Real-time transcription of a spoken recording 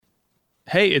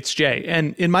Hey, it's Jay.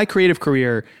 And in my creative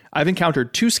career, I've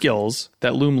encountered two skills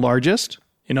that loom largest.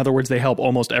 In other words, they help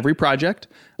almost every project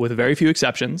with very few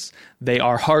exceptions. They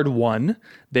are hard won.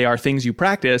 They are things you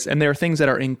practice, and they are things that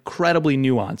are incredibly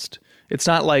nuanced. It's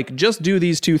not like, just do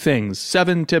these two things,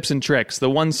 7 tips and tricks, the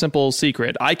one simple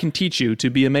secret. I can teach you to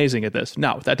be amazing at this.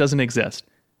 No, that doesn't exist.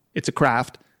 It's a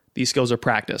craft. These skills are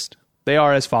practiced. They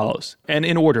are as follows, and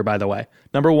in order, by the way.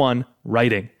 Number 1,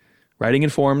 writing. Writing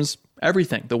informs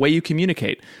everything. The way you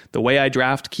communicate, the way I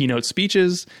draft keynote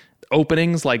speeches,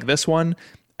 openings like this one,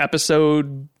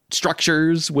 episode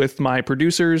structures with my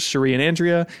producers, Cherie and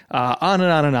Andrea, on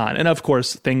and on and on. And of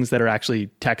course, things that are actually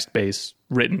text-based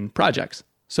written projects.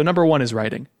 So number 1 is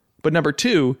writing. But number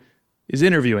 2 is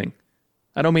interviewing.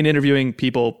 I don't mean interviewing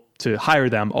people to hire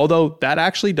them, although that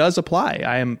actually does apply.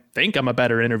 I think I'm a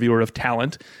better interviewer of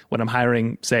talent when I'm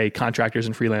hiring, say, contractors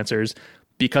and freelancers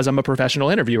because I'm a professional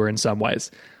interviewer in some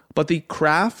ways. But the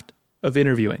craft of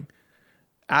interviewing,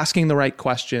 asking the right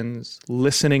questions,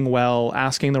 listening well,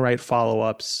 asking the right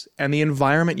follow-ups, and the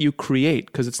environment you create,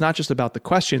 because it's not just about the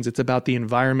questions, it's about the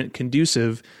environment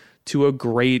conducive to a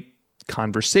great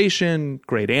conversation,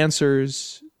 great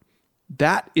answers.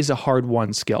 That is a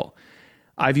hard-won skill.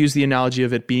 I've used the analogy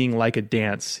of it being like a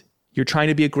dance. You're trying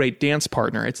to be a great dance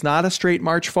partner. It's not a straight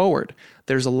march forward.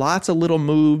 There's lots of little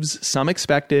moves, some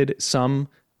expected, some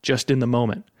just in the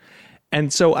moment.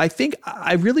 And so I think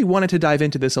I really wanted to dive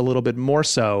into this a little bit more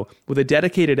so with a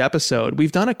dedicated episode.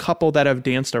 We've done a couple that have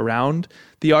danced around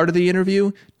the art of the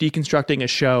interview, deconstructing a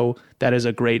show that is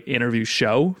a great interview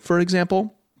show, for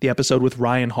example. The episode with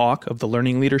Ryan Hawk of the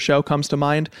Learning Leader Show comes to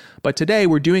mind. But today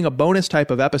we're doing a bonus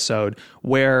type of episode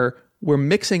where we're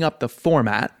mixing up the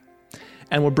format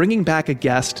and we're bringing back a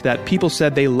guest that people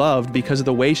said they loved because of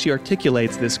the way she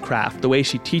articulates this craft, the way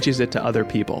she teaches it to other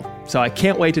people. So I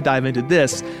can't wait to dive into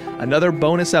this, another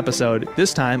bonus episode,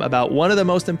 this time about one of the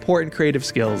most important creative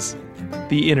skills,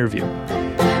 the interview.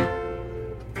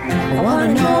 I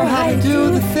want to know how to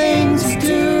do the things you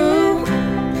do.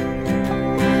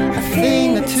 A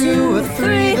thing or 2 or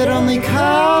 3 that only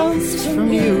comes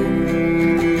from you.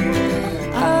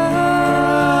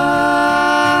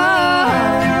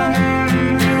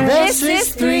 This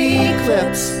is 3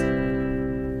 Clips.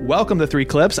 Welcome to 3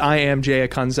 Clips. I am Jay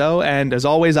Acunzo, and as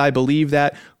always, I believe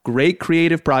that great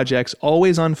creative projects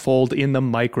always unfold in the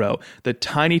micro, the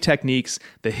tiny techniques,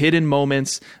 the hidden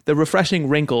moments, the refreshing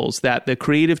wrinkles that the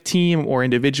creative team or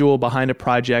individual behind a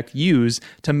project use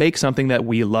to make something that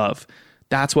we love.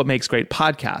 That's what makes great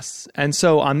podcasts. And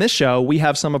so on this show, we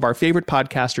have some of our favorite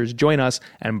podcasters join us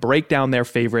and break down their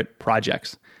favorite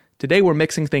projects. Today, we're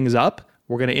mixing things up.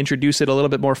 We're going to introduce it a little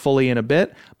bit more fully in a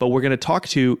bit, but we're going to talk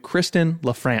to Kristen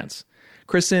LaFrance.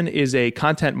 Kristen is a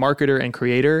content marketer and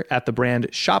creator at the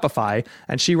brand Shopify,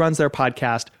 and she runs their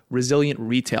podcast, Resilient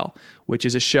Retail, which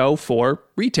is a show for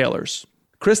retailers.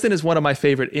 Kristen is one of my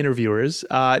favorite interviewers,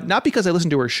 not because I listen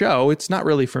to her show, it's not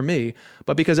really for me,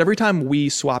 but because every time we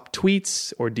swap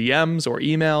tweets or DMs or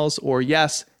emails, or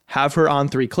yes, have her on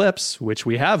 3 Clips, which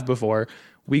we have before,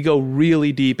 we go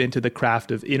really deep into the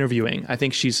craft of interviewing. I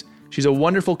think she's a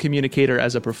wonderful communicator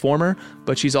as a performer,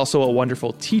 but she's also a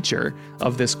wonderful teacher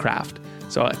of this craft.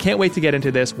 So I can't wait to get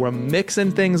into this. We're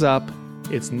mixing things up.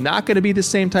 It's not going to be the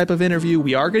same type of interview.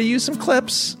 We are going to use some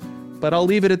clips, but I'll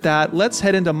leave it at that. Let's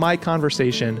head into my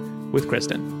conversation with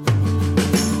Kristen.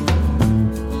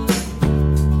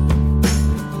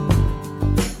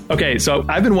 Okay, so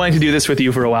I've been wanting to do this with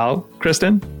you for a while,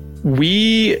 Kristen.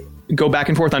 We go back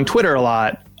and forth on Twitter a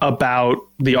lot about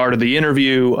the art of the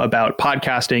interview, about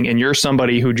podcasting, and you're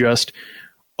somebody who just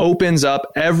opens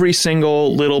up every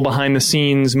single little behind the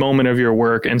scenes moment of your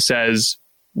work and says,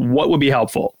 what would be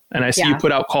helpful? And I see you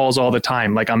put out calls all the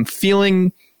time. Like, I'm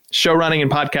feeling show running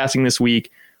and podcasting this week.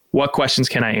 What questions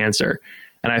can I answer?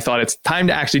 And I thought it's time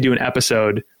to actually do an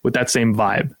episode with that same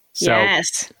vibe. So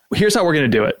here's how we're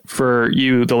going to do it for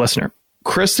you, the listener.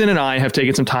 Kristen and I have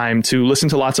taken some time to listen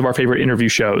to lots of our favorite interview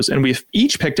shows, and we've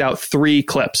each picked out 3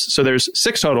 clips. So there's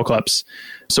 6 total clips.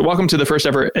 So welcome to the first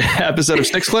ever episode of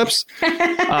 6 clips.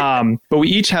 But we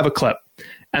each have a clip.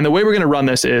 And the way we're going to run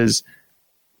this is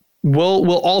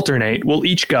we'll alternate. We'll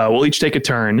each take a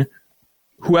turn.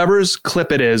 Whoever's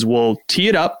clip it is, we'll tee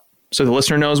it up so the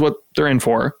listener knows what they're in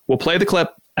for. We'll play the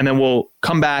clip, and then we'll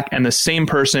come back, and the same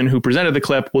person who presented the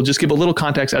clip will just give a little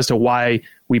context as to why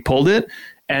we pulled it.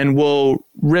 And we'll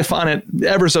riff on it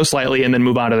ever so slightly and then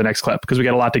move on to the next clip because we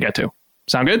got a lot to get to.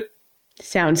 Sound good?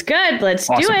 Sounds good. Let's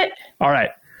do it. All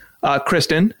right.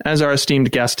 Kristen, as our esteemed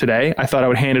guest today, I thought I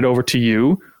would hand it over to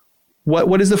you.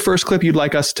 What is the first clip you'd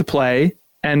like us to play?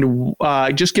 And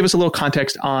just give us a little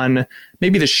context on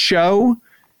maybe the show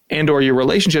and or your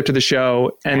relationship to the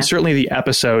show, and certainly the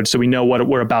episode, so we know what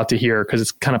we're about to hear, because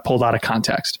it's kind of pulled out of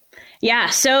context. Yeah,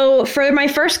 so for my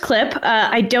first clip,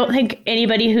 I don't think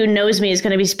anybody who knows me is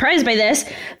going to be surprised by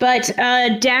this, but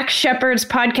Dax Shepard's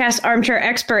podcast Armchair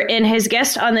Expert, and his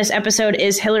guest on this episode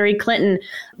is Hillary Clinton.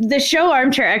 The show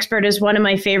Armchair Expert is one of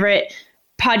my favorite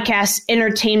podcast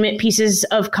entertainment pieces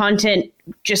of content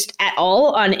just at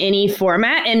all on any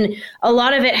format. And a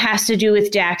lot of it has to do with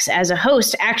Dax as a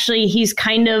host. Actually, he's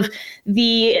kind of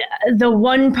the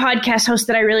one podcast host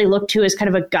that I really look to as kind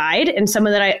of a guide, and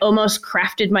someone that I almost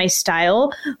crafted my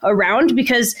style around,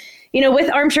 because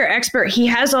with Armchair Expert, he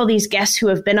has all these guests who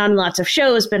have been on lots of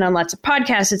shows, been on lots of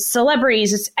podcasts. It's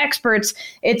celebrities, it's experts,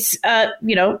 it's,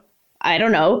 I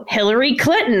don't know, Hillary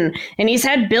Clinton, and he's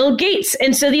had Bill Gates.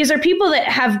 And so these are people that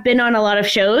have been on a lot of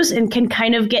shows and can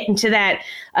kind of get into that.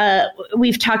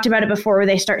 We've talked about it before, where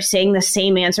they start saying the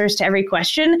same answers to every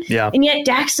question. Yeah. And yet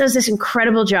Dax does this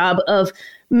incredible job of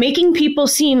making people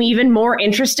seem even more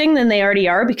interesting than they already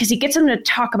are, because he gets them to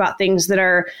talk about things that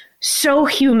are so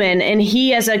human, and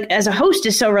he as a host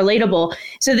is so relatable.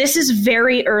 So this is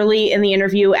very early in the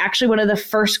interview, actually one of the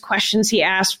first questions he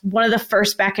asked, one of the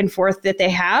first back and forth that they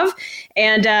have.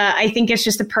 And I think it's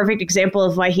just a perfect example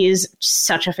of why he's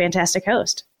such a fantastic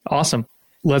host. Awesome.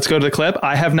 Let's go to the clip.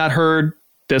 I have not heard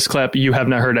this clip. You have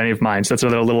not heard any of mine. So that's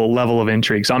another little level of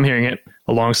intrigue. So I'm hearing it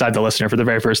alongside the listener for the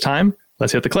very first time.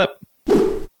 Let's hit the clip.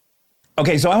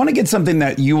 Okay, so I want to get something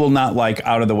that you will not like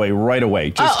out of the way right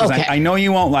away. Just because I know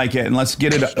you won't like it, and let's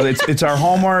get it. It's our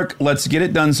homework. Let's get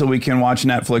it done so we can watch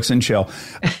Netflix and chill.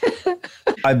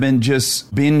 I've been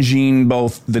just binging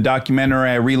both the documentary.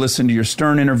 I re-listened to your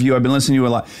Stern interview. I've been listening to you a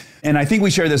lot. And I think we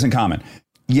share this in common.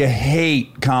 You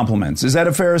hate compliments. Is that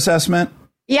a fair assessment?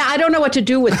 Yeah, I don't know what to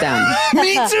do with them.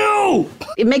 Me too.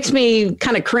 It makes me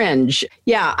kind of cringe.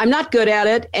 Yeah, I'm not good at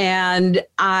it, and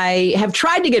I have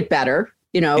tried to get better.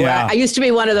 I used to be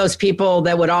one of those people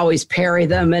that would always parry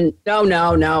them and no,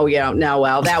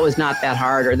 well, that was not that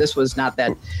hard, or this was not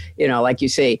that, like you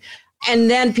see. And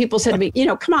then people said to me,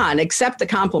 come on, accept the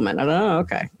compliment. I don't know.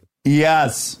 Okay.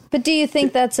 Yes. But do you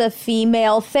think that's a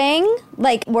female thing?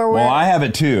 Like well, I have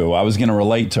it too. I was going to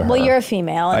relate to her. Well, you're a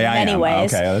female in many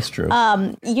ways. Okay, that's true.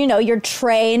 You're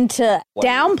trained to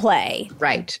downplay.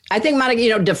 Right. I think,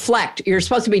 Monica, deflect. You're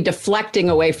supposed to be deflecting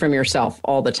away from yourself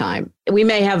all the time. We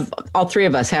may have, all three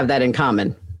of us have that in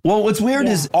common. Well, what's weird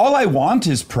is all I want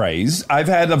is praise. I've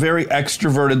had a very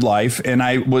extroverted life, and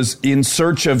I was in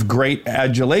search of great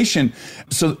adulation.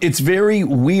 So it's very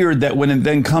weird that when it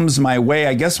then comes my way,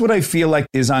 I guess what I feel like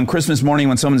is on Christmas morning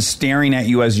when someone's staring at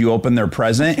you as you open their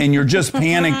present, and you're just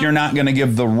panicked you're not going to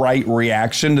give the right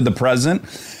reaction to the present.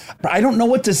 But I don't know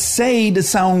what to say to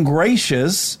sound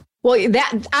gracious. Well,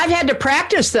 that I've had to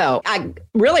practice, though. I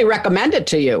really recommend it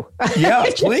to you. Yeah,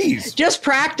 please. Just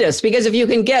practice, because if you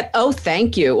can get, oh,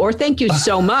 thank you, or thank you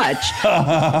so much,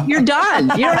 you're done.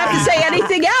 You don't have to say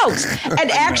anything else. And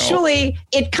actually,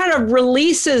 it kind of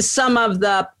releases some of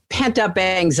the pent-up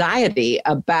anxiety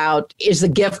about, is the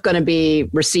gift going to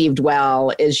be received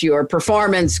well? Is your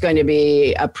performance going to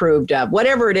be approved of?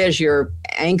 Whatever it is you're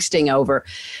angsting over.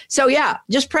 So, yeah,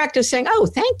 just practice saying, oh,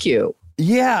 thank you.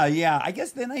 Yeah. I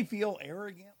guess then I feel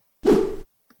arrogant.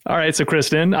 All right. So,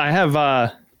 Kristen, I have,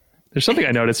 there's something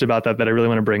I noticed about that I really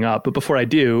want to bring up. But before I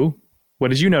do, what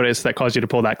did you notice that caused you to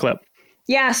pull that clip?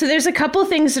 Yeah, so there's a couple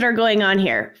things that are going on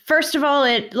here. First of all,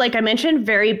 like I mentioned,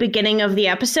 very beginning of the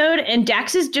episode, and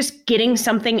Dax is just getting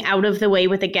something out of the way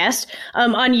with a guest.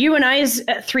 On you and I's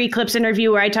 3 clips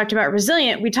interview where I talked about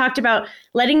Resilient, we talked about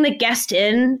letting the guest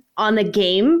in on the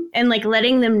game and like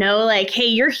letting them know, like, hey,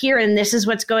 you're here and this is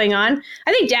what's going on.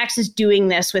 I think Dax is doing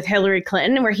this with Hillary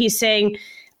Clinton, where he's saying,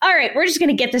 all right, we're just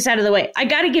going to get this out of the way. I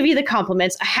got to give you the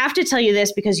compliments. I have to tell you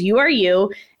this because you are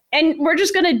you. And we're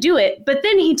just going to do it. But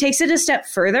then he takes it a step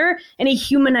further and he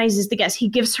humanizes the guest. He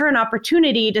gives her an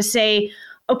opportunity to say,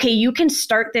 okay, you can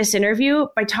start this interview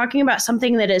by talking about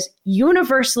something that is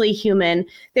universally human,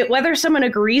 that whether someone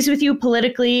agrees with you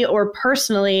politically or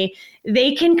personally,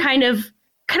 they can kind of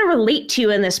relate to you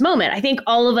in this moment. I think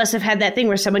all of us have had that thing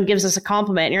where someone gives us a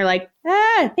compliment and you're like,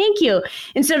 thank you.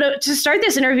 And so to start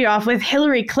this interview off with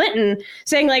Hillary Clinton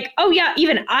saying like, oh yeah,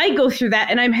 even I go through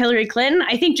that and I'm Hillary Clinton,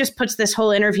 I think just puts this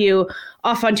whole interview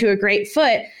off onto a great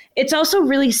foot. It's also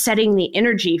really setting the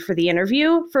energy for the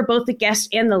interview for both the guests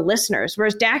and the listeners.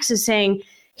 Whereas Dax is saying,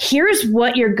 here's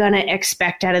what you're going to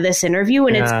expect out of this interview.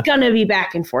 And it's going to be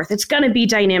back and forth. It's going to be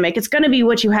dynamic. It's going to be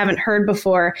what you haven't heard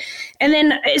before. And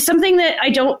then something that I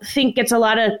don't think gets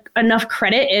enough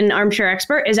credit in Armchair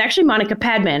Expert is actually Monica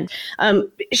Padman.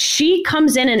 She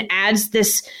comes in and adds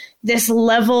this this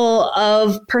level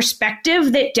of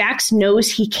perspective that Dax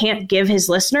knows he can't give his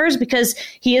listeners because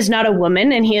he is not a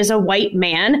woman and he is a white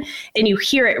man. And you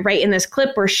hear it right in this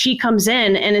clip where she comes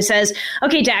in and it says,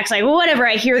 okay, Dax, like, well, whatever,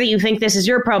 I hear that you think this is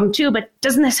your problem too, but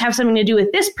doesn't this have something to do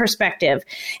with this perspective?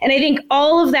 And I think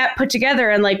all of that put together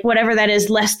and like whatever that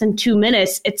is, less than 2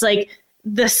 minutes, it's like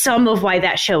the sum of why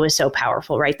that show is so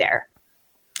powerful right there.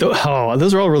 Oh,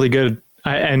 those are all really good.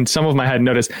 And some of them I hadn't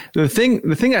noticed. The thing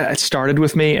that started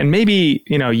with me, and maybe,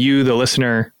 you, the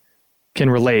listener, can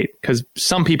relate, because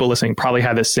some people listening probably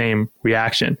had the same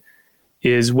reaction,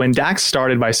 is when Dax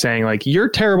started by saying, like, you're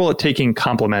terrible at taking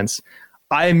compliments.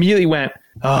 I immediately went,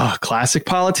 oh, classic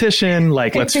politician,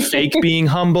 like, let's fake being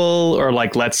humble, or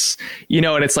like, let's,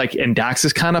 and it's like, and Dax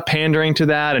is kind of pandering to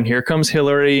that. And here comes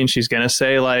Hillary, and she's going to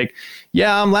say, like,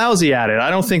 yeah, I'm lousy at it. I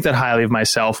don't think that highly of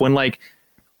myself. When, like,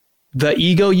 the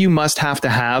ego you must have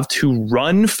to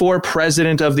run for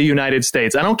president of the United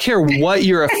States. I don't care what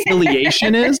your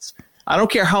affiliation is. I don't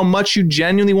care how much you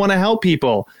genuinely want to help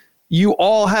people. You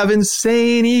all have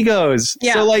insane egos.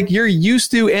 Yeah. So like you're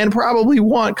used to and probably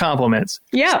want compliments.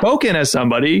 Yeah. Spoken as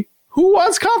somebody who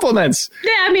wants compliments.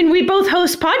 Yeah. I mean, we both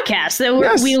host podcasts that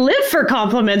yes. We live for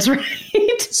compliments, right?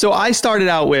 So I started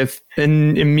out with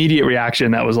an immediate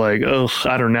reaction that was like, oh,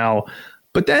 I don't know.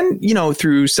 But then,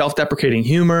 through self-deprecating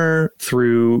humor,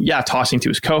 through, tossing to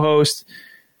his co-host,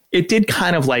 it did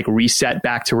kind of like reset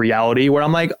back to reality where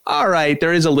I'm like, all right,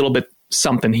 there is a little bit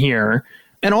something here.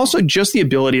 And also just the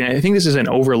ability, and I think this is an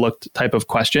overlooked type of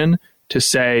question, to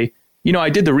say, I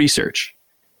did the research.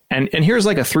 And here's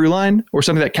like a through line or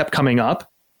something that kept coming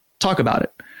up. Talk about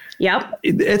it. Yep.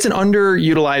 It's an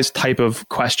underutilized type of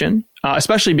question,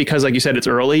 especially because, like you said, it's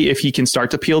early. If he can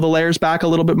start to peel the layers back a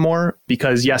little bit more,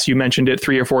 because yes, you mentioned it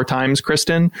 3 or 4 times,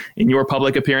 Kristen, in your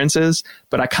public appearances,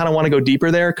 but I kind of want to go deeper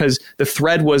there because the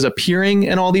thread was appearing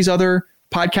in all these other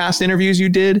podcast interviews you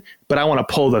did, but I want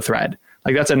to pull the thread.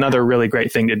 Like that's another really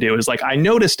great thing to do is like, I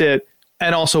noticed it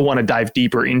and also want to dive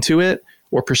deeper into it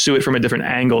or pursue it from a different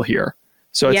angle here.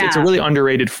 So it's a really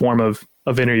underrated form of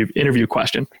interview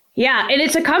question. Yeah, and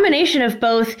it's a combination of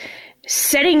both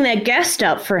setting the guest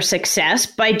up for success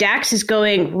by Dax is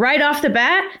going right off the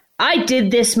bat, I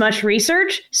did this much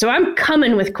research, so I'm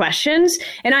coming with questions,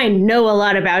 and I know a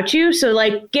lot about you, so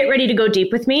like get ready to go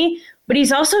deep with me. But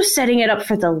he's also setting it up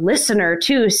for the listener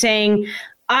too, saying,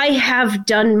 I have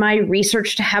done my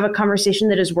research to have a conversation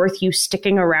that is worth you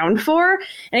sticking around for. And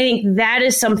I think that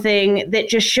is something that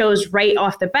just shows right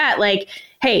off the bat, like,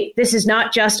 hey, this is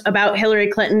not just about Hillary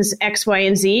Clinton's X, Y,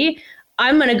 and Z.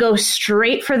 I'm going to go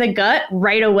straight for the gut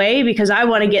right away because I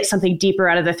want to get something deeper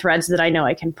out of the threads that I know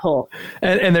I can pull.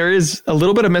 And there is a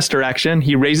little bit of misdirection.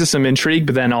 He raises some intrigue,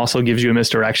 but then also gives you a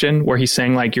misdirection where he's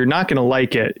saying, like, you're not going to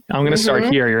like it. I'm going to start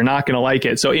here. You're not going to like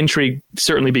it. So intrigue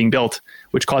certainly being built,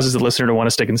 which causes the listener to want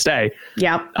to stick and stay.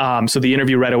 Yeah. So the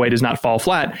interview right away does not fall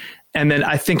flat. And then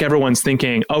I think everyone's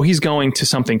thinking, oh, he's going to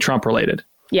something Trump related.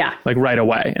 Yeah. Like right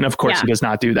away. And of course he does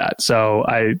not do that. So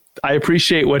I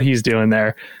appreciate what he's doing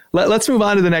there. Let's move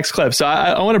on to the next clip. So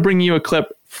I want to bring you a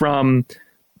clip from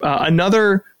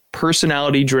another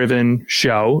personality driven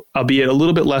show, albeit a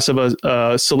little bit less of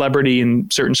a celebrity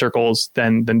in certain circles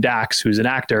than Dax, who's an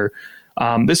actor.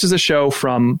 This is a show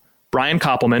from Brian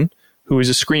Koppelman, who is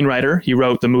a screenwriter. He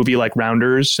wrote the movie like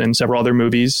Rounders and several other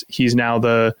movies. He's now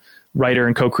the writer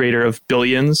and co-creator of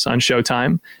Billions on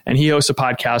Showtime. And he hosts a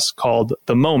podcast called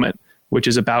The Moment, which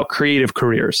is about creative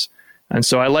careers. And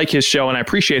so I like his show and I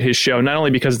appreciate his show, not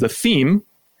only because of the theme,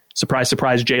 surprise,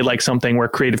 surprise, Jay likes something where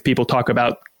creative people talk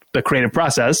about the creative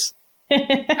process,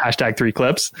 hashtag 3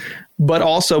 clips, but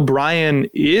also Brian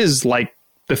is like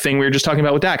the thing we were just talking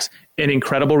about with Dax, an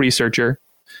incredible researcher.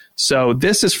 So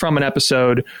this is from an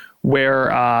episode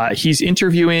where he's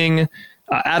interviewing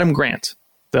Adam Grant,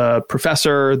 the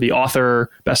professor, the author,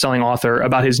 best-selling author,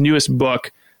 about his newest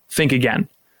book, Think Again,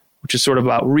 which is sort of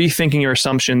about rethinking your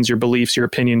assumptions, your beliefs, your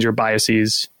opinions, your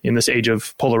biases in this age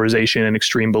of polarization and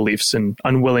extreme beliefs and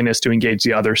unwillingness to engage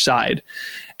the other side.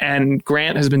 And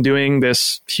Grant has been doing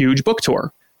this huge book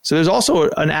tour. So there's also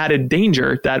an added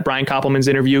danger that Brian Koppelman's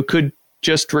interview could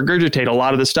just regurgitate a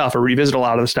lot of the stuff or revisit a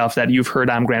lot of the stuff that you've heard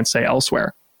Adam Grant say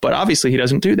elsewhere. But obviously he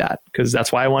doesn't do that because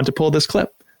that's why I wanted to pull this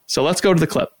clip. So let's go to the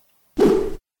clip.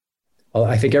 Well,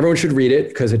 I think everyone should read it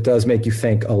because it does make you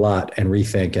think a lot and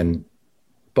rethink.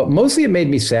 But mostly it made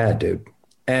me sad, dude.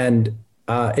 And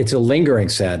it's a lingering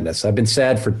sadness. I've been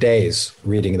sad for days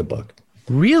reading the book.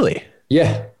 Really?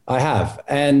 Yeah, I have.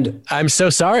 And I'm so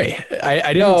sorry.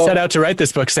 I didn't set out to write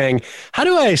this book saying, how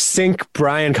do I sink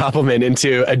Brian Koppelman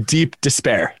into a deep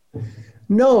despair?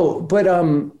 No, but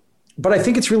I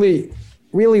think it's really,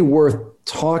 really worth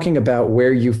talking about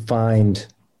where you find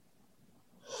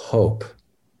hope,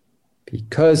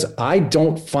 because I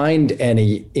don't find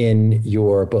any in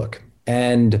your book.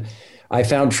 And I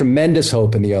found tremendous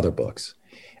hope in the other books.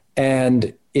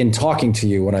 And in talking to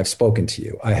you, when I've spoken to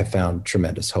you, I have found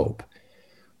tremendous hope.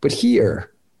 But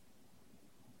here,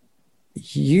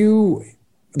 the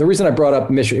reason I brought up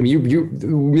Michigan,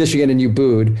 Michigan and you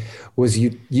booed, was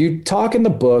you talk in the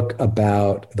book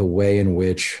about the way in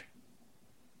which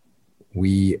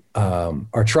we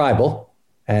are tribal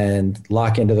and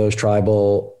lock into those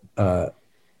tribal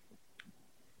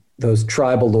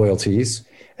loyalties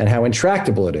and how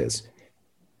intractable it is.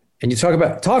 And you talk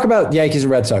about Yankees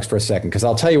and Red Sox for a second, because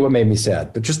I'll tell you what made me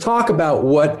sad. But just talk about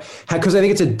because I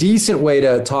think it's a decent way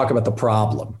to talk about the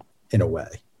problem in a way.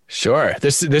 Sure.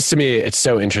 This to me, it's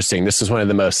so interesting. This is one of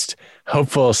the most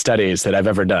hopeful studies that I've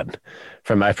ever done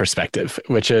from my perspective,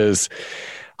 which is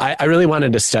I really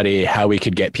wanted to study how we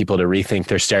could get people to rethink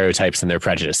their stereotypes and their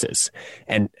prejudices.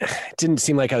 And it didn't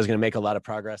seem like I was going to make a lot of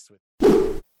progress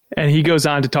with. And he goes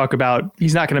on to talk about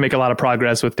he's not going to make a lot of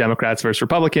progress with Democrats versus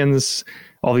Republicans,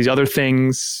 all these other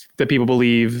things that people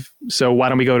believe. So why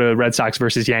don't we go to Red Sox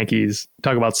versus Yankees,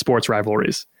 talk about sports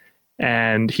rivalries?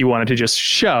 And he wanted to just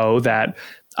show that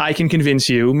I can convince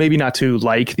you, maybe not to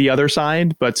like the other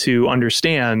side, but to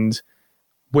understand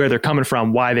where they're coming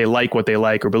from, why they like what they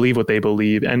like or believe what they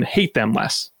believe, and hate them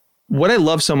less. What I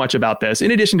love so much about this,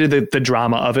 in addition to the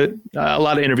drama of it, a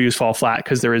lot of interviews fall flat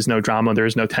because there is no drama, there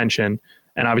is no tension.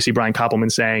 And obviously Brian Koppelman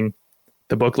saying,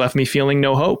 the book left me feeling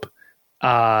no hope.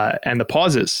 And the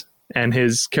pauses and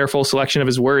his careful selection of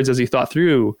his words as he thought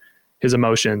through his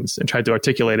emotions and tried to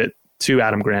articulate it to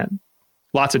Adam Grant.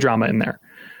 Lots of drama in there.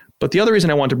 But the other reason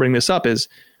I want to bring this up is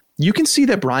you can see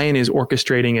that Brian is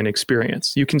orchestrating an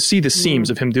experience. You can see the seams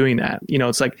of him doing that. You know,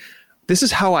 it's like, this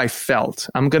is how I felt.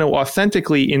 I'm going to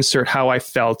authentically insert how I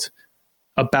felt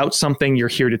about something you're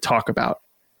here to talk about.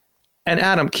 And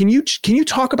Adam, can you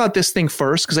talk about this thing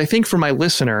first? Because I think for my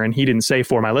listener, and he didn't say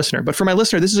for my listener, but for my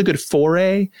listener, this is a good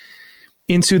foray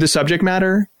into the subject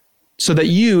matter so that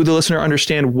you, the listener,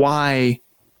 understand why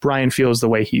Brian feels the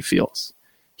way he feels.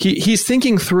 He's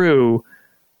thinking through,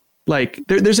 like,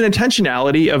 there's an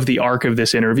intentionality of the arc of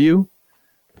this interview,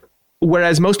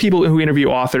 whereas most people who interview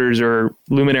authors or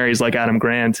luminaries like Adam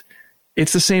Grant,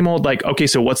 it's the same old, like, okay,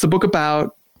 so what's the book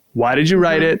about? Why did you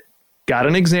write it? Got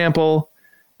an example?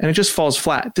 And it just falls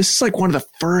flat. This is like one of the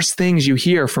first things you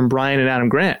hear from Brian and Adam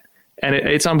Grant. And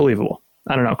it's unbelievable.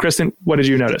 I don't know. Kristen, what did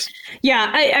you notice?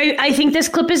 Yeah, I think this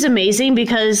clip is amazing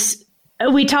because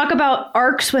we talk about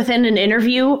arcs within an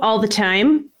interview all the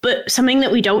time, but something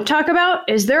that we don't talk about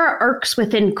is there are arcs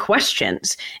within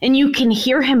questions. And you can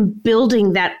hear him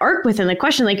building that arc within the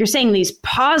question. Like you're saying, these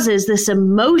pauses, this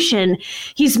emotion,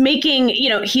 he's making,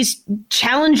 he's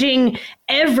challenging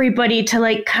everybody to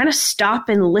like kind of stop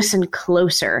and listen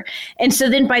closer. And so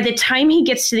then by the time he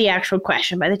gets to the actual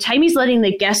question, by the time he's letting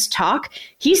the guest talk,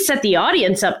 he's set the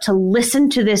audience up to listen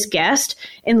to this guest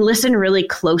and listen really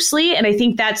closely. And I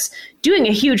think that's doing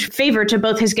a huge favor to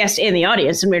both his guest and the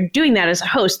audience. And we're doing that as a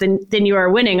host, then you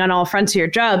are winning on all fronts of your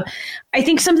job. I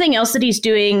think something else that he's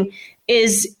doing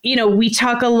is, we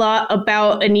talk a lot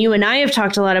about, and you and I have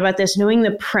talked a lot about this, knowing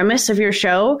the premise of your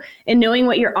show and knowing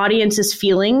what your audience is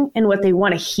feeling and what they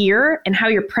want to hear and how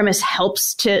your premise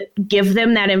helps to give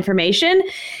them that information.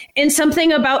 And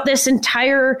something about this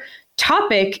entire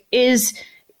topic is,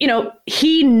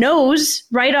 he knows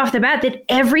right off the bat that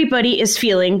everybody is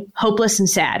feeling hopeless and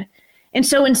sad. And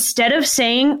so instead of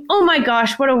saying, oh my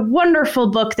gosh, what a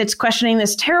wonderful book that's questioning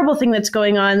this terrible thing that's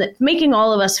going on, that's making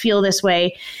all of us feel this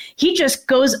way, he just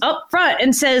goes up front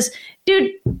and says, dude,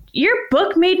 your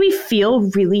book made me feel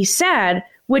really sad,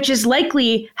 which is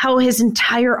likely how his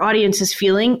entire audience is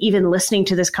feeling, even listening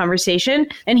to this conversation.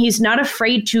 And he's not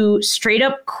afraid to straight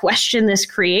up question this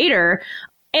creator.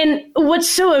 And what's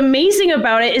so amazing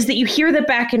about it is that you hear the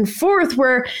back and forth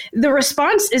where the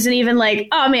response isn't even like,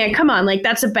 oh man, come on, like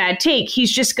that's a bad take. He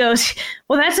just goes,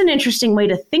 well, that's an interesting way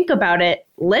to think about it.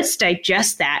 Let's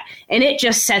digest that. And it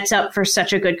just sets up for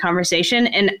such a good conversation.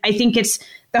 And I think it's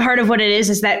the heart of what it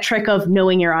is that trick of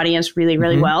knowing your audience really,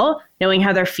 really well, knowing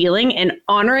how they're feeling and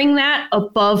honoring that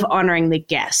above honoring the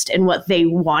guest and what they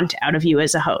want out of you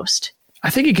as a host. I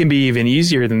think it can be even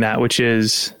easier than that, which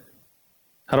is,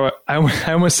 I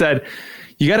almost said,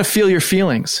 you got to feel your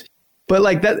feelings, but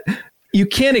like that, you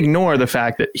can't ignore the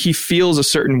fact that he feels a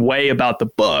certain way about the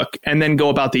book and then go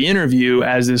about the interview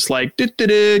as this like,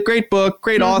 great book,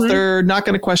 great author, not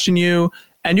going to question you.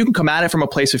 And you can come at it from a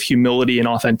place of humility and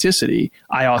authenticity.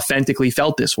 I authentically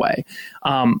felt this way.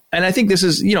 And I think this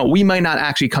is, we might not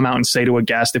actually come out and say to a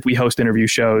guest if we host interview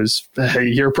shows,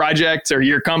 your project or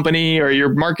your company or your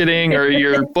marketing or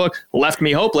your book left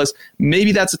me hopeless.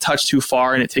 Maybe that's a touch too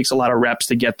far, and it takes a lot of reps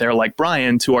to get there, like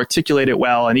Brian, to articulate it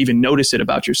well and even notice it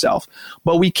about yourself.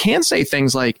 But we can say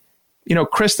things like,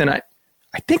 Kristen, I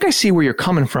think I see where you're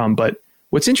coming from, but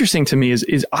what's interesting to me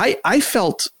is I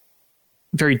felt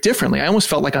very differently. I almost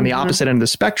felt like on the opposite end of the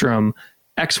spectrum,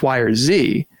 X, Y, or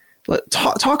Z.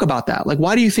 Talk about that. Like,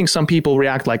 why do you think some people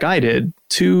react like I did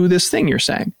to this thing you're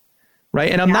saying?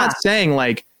 Right. And I'm not saying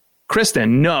like,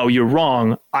 Kristen, no, you're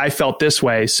wrong. I felt this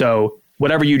way. So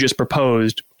whatever you just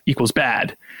proposed equals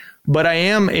bad. But I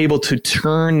am able to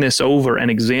turn this over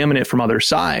and examine it from other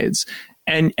sides.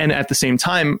 And at the same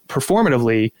time,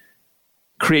 performatively,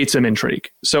 create some intrigue.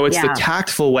 So it's the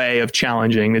tactful way of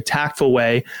challenging, the tactful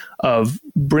way of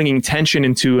bringing tension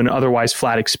into an otherwise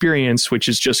flat experience, which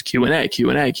is just Q&A.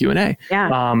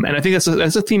 Yeah. And I think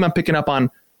that's a theme I'm picking up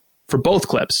on for both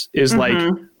clips is like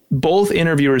both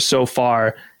interviewers so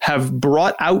far have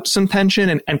brought out some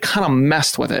tension and kind of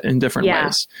messed with it in different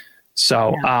ways.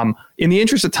 So in the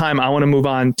interest of time, I want to move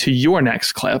on to your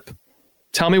next clip.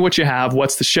 Tell me what you have.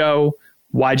 What's the show?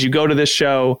 Why'd you go to this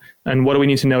show? And what do we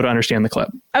need to know to understand the clip?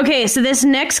 Okay, so this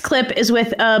next clip is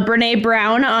with Brene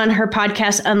Brown on her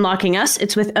podcast, Unlocking Us.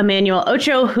 It's with Emmanuel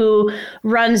Ocho, who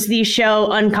runs the show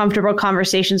Uncomfortable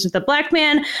Conversations with a Black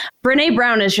Man. Brene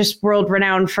Brown is just world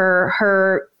renowned for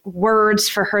her words,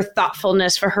 for her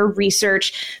thoughtfulness, for her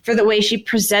research, for the way she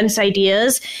presents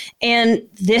ideas. And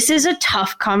this is a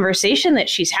tough conversation that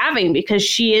she's having because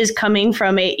she is coming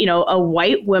from a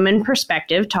white woman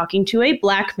perspective, talking to a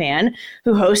Black man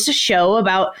who hosts a show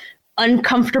about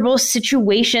uncomfortable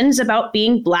situations about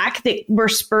being Black that were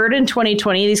spurred in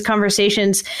 2020, these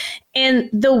conversations. And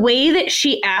the way that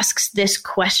she asks this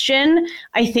question,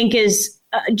 I think is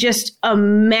just a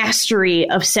mastery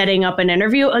of setting up an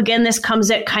interview. Again, this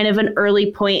comes at kind of an early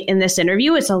point in this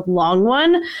interview. It's a long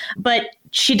one, but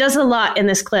she does a lot in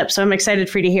this clip. So I'm excited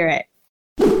for you to hear it.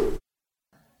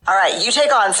 All right. You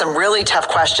take on some really tough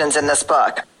questions in this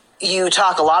book. You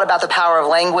talk a lot about the power of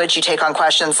language. You take on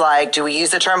questions like, do we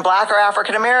use the term Black or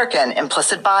African American?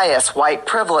 Implicit bias, white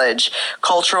privilege,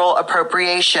 cultural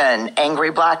appropriation,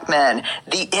 angry Black men,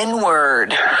 the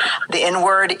N-word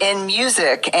in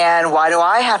music. And why do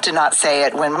I have to not say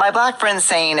it when my Black friend's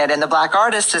saying it and the Black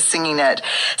artist is singing it?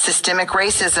 Systemic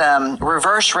racism,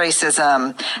 reverse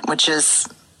racism, which is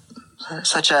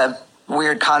such a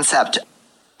weird concept.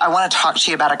 I want to talk to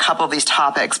you about a couple of these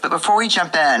topics, but before we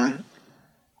jump in,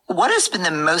 what has been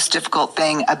the most difficult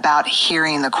thing about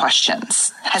hearing the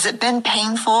questions? Has it been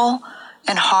painful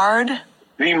and hard?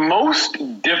 The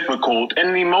most difficult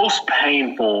and the most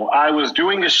painful, I was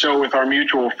doing a show with our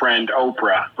mutual friend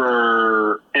Oprah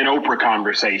for an Oprah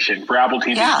conversation for Apple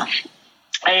TV. Yeah.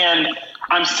 And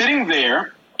I'm sitting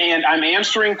there and I'm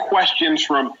answering questions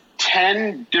from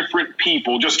 10 different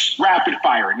people, just rapid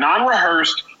fire,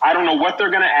 non-rehearsed. I don't know what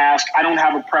they're going to ask. I don't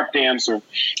have a prepped answer.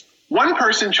 One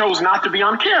person chose not to be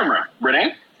on camera,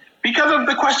 Renee, because of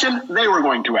the question they were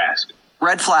going to ask.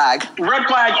 Red flag. Red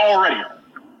flag already.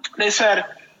 They said,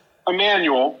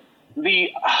 Emmanuel,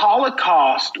 the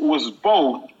Holocaust was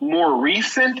both more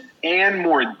recent and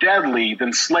more deadly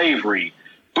than slavery,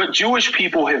 but Jewish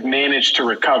people have managed to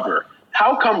recover.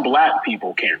 How come Black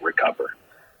people can't recover?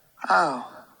 Oh.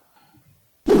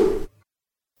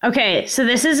 Okay, so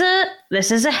this is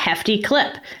a hefty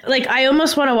clip. Like, I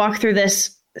almost want to walk through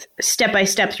this step by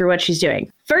step through what she's doing.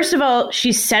 First of all,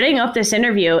 she's setting up this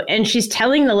interview and she's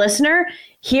telling the listener,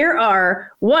 here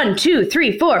are 1, 2,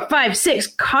 3, 4, 5, 6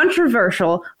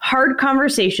 controversial, hard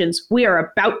conversations we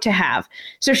are about to have.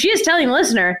 So she is telling the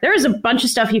listener, there is a bunch of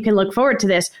stuff you can look forward to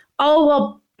this, all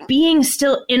while being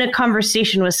still in a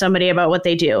conversation with somebody about what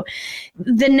they do.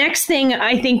 The next thing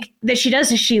I think that she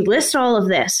does is she lists all of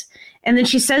this. And then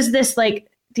she says this, like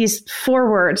these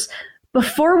 4 words,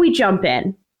 before we jump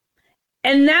in.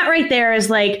 And that right there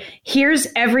is like, here's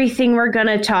everything we're going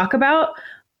to talk about,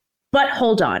 but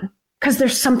hold on, because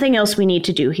there's something else we need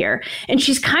to do here. And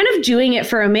she's kind of doing it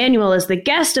for Emmanuel as the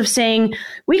guest of saying,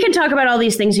 we can talk about all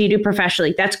these things you do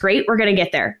professionally. That's great. We're going to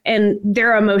get there. And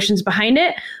there are emotions behind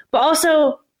it. But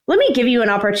also, let me give you an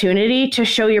opportunity to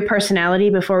show your personality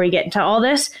before we get into all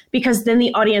this, because then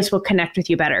the audience will connect with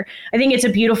you better. I think it's a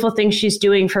beautiful thing she's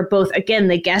doing for both, again,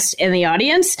 the guest and the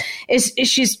audience, is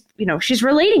she's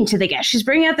relating to the guest. She's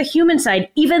bringing out the human side,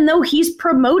 even though he's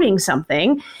promoting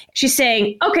something. She's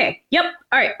saying, okay, yep,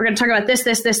 all right, we're going to talk about this.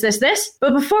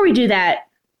 But before we do that,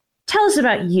 tell us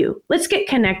about you. Let's get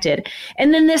connected.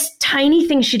 And then this tiny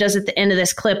thing she does at the end of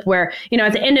this clip where,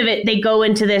 at the end of it, they go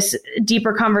into this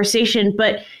deeper conversation,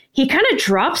 but he kind of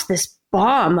drops this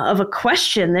bomb of a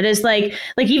question that is like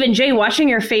even Jay, watching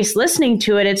your face, listening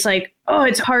to it, it's like, oh,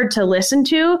 it's hard to listen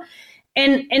to.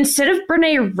 And instead of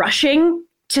Brene rushing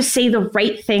to say the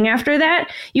right thing after that,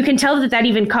 you can tell that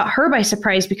even caught her by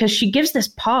surprise, because she gives this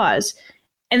pause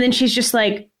and then she's just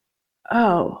like,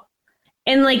 oh.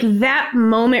 And like that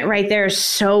moment right there is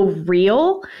so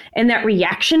real, and that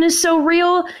reaction is so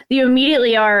real that you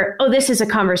immediately are, oh, this is a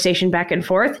conversation back and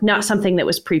forth, not something that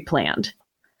was pre-planned.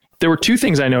 There were two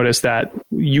things I noticed that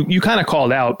you kind of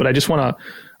called out, but I just want to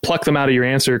pluck them out of your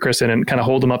answer, Kristen, and kind of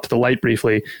hold them up to the light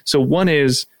briefly. So one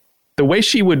is the way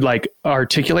she would like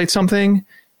articulate something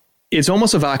is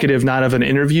almost evocative, not of an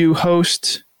interview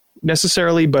host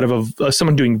necessarily, but of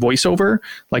someone doing voiceover,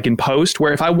 like in post,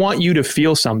 where if I want you to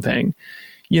feel something,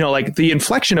 like the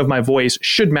inflection of my voice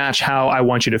should match how I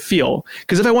want you to feel.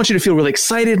 Because if I want you to feel really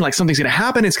excited, like something's going to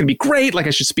happen, it's going to be great, like I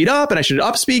should speed up and I should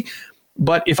upspeak.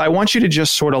 But if I want you to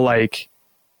just sort of like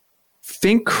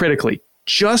think critically,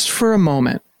 just for a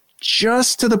moment,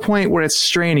 just to the point where it's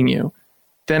straining you,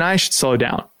 then I should slow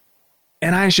down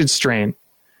and I should strain,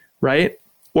 right?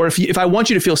 Or if I want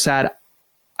you to feel sad,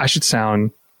 I should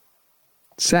sound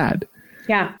sad.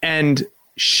 Yeah. And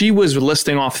she was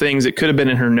listing off things that could have been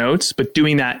in her notes, but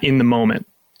doing that in the moment,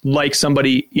 like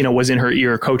somebody, was in her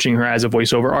ear coaching her as a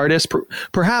voiceover artist.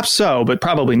 Perhaps so, but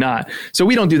probably not. So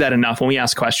we don't do that enough when we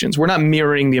ask questions. We're not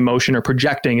mirroring the emotion, or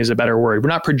projecting is a better word. We're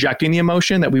not projecting the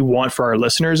emotion that we want for our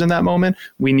listeners in that moment.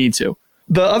 We need to.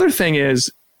 The other thing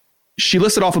is she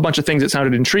listed off a bunch of things that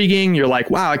sounded intriguing. You're like,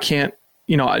 wow, I can't,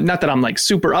 not that I'm like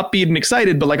super upbeat and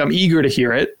excited, but like I'm eager to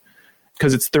hear it,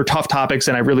 because they're tough topics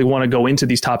and I really want to go into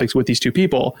these topics with these two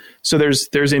people. So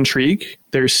there's intrigue,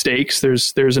 there's stakes,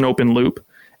 there's an open loop.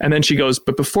 And then she goes,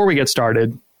 but before we get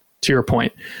started, to your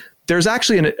point, there's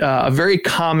actually a very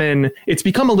common, it's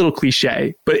become a little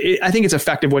cliche, but I think it's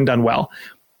effective when done well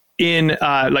in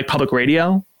like public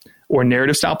radio or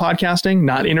narrative style podcasting,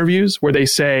 not interviews, where they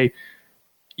say,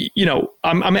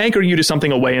 I'm anchoring you to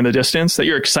something away in the distance that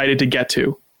you're excited to get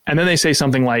to. And then they say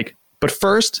something like, but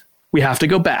first we have to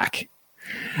go back.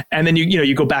 And then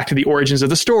you go back to the origins of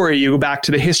the story. You go back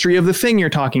to the history of the thing you're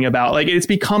talking about. Like it's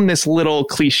become this little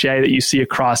cliche that you see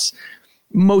across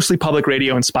mostly public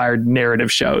radio inspired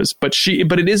narrative shows. But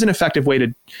it is an effective way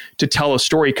to tell a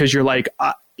story, because you're like,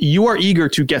 you are eager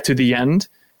to get to the end,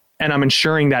 and I'm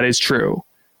ensuring that is true.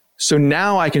 So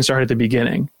now I can start at the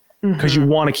beginning, because you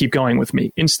want to keep going with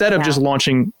me, instead of just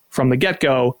launching from the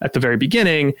get-go at the very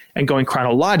beginning and going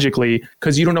chronologically,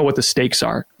 because you don't know what the stakes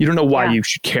are. You don't know why you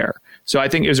should care. So I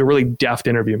think it was a really deft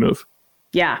interview move.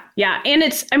 Yeah. Yeah. And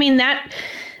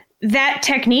that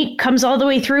technique comes all the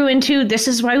way through into, this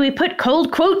is why we put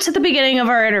cold quotes at the beginning of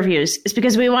our interviews. It's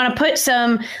because we want to put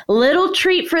some little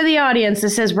treat for the audience that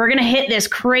says, we're going to hit this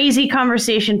crazy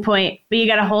conversation point, but you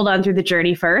got to hold on through the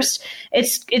journey first.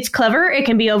 It's clever. It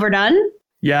can be overdone.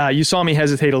 Yeah, you saw me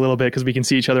hesitate a little bit because we can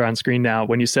see each other on screen now.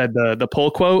 When you said the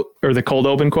pull quote or the cold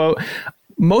open quote,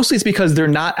 mostly it's because they're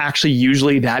not actually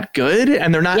usually that good,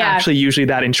 and they're not actually usually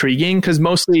that intriguing, because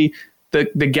mostly the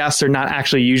guests are not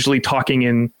actually usually talking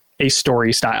in a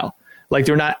story style. Like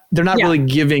they're not really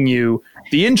giving you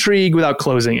the intrigue without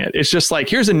closing it. It's just like,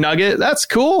 here's a nugget. That's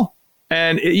cool.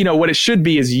 And what it should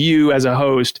be is you as a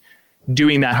host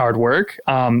doing that hard work.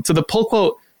 So the pull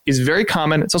quote is very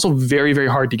common. It's also very, very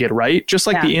hard to get right. Just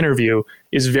like the interview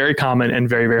is very common and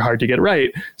very, very hard to get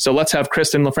right. So let's have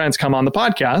Kristen LaFrance come on the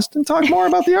podcast and talk more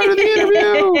about the art of the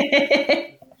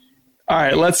interview. All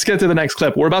right, let's get to the next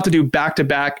clip. We're about to do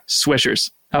back-to-back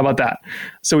swishers. How about that?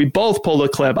 So we both pulled a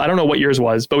clip. I don't know what yours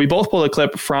was, but we both pulled a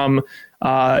clip from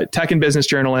tech and business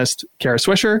journalist Kara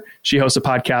Swisher. She hosts a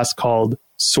podcast called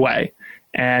Sway.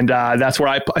 And that's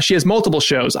where she has multiple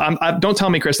shows. Don't tell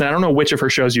me, Kristen, I don't know which of her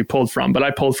shows you pulled from, but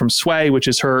I pulled from Sway, which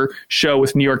is her show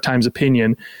with New York Times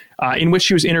Opinion, in which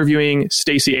she was interviewing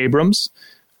Stacey Abrams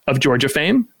of Georgia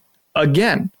fame.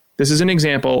 Again, this is an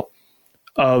example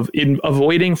of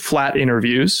avoiding flat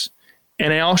interviews.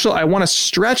 And I want to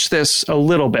stretch this a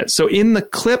little bit. So in the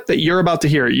clip that you're about to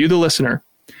hear, you, the listener,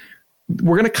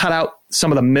 we're going to cut out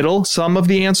some of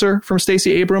the answer from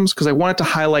Stacey Abrams, because I wanted to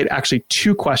highlight actually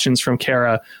two questions from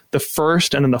Kara, the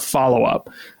first and then the follow-up.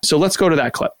 So let's go to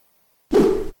that clip.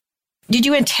 Did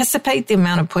you anticipate the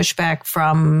amount of pushback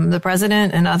from the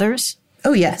president and others?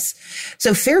 Oh, yes.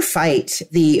 So Fair Fight,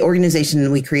 the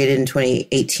organization we created in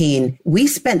 2018, we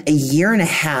spent a year and a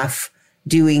half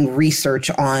doing research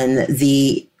on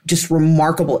the just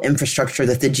remarkable infrastructure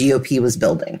that the GOP was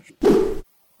building.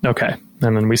 Okay.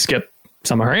 And then we skip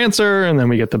some of her answer, and then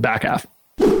we get the back half.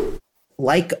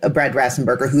 Like Brad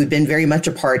Rassenberger, who had been very much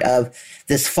a part of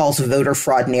this false voter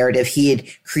fraud narrative. He had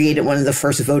created one of the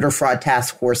first voter fraud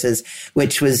task forces,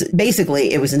 which was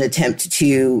basically, it was an attempt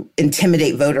to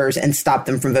intimidate voters and stop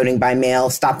them from voting by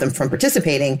mail, stop them from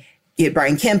participating. You had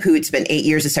Brian Kemp, who had spent 8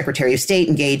 years as Secretary of State,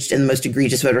 engaged in the most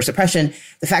egregious voter suppression.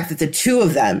 The fact that the two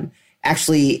of them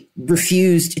actually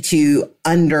refused to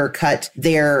undercut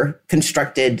their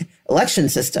constructed election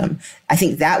system, I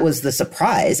think that was the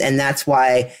surprise. And that's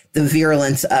why the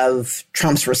virulence of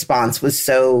Trump's response was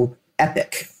so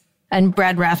epic. And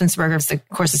Brad Raffensperger is, of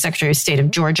course, the Secretary of State of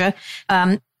Georgia.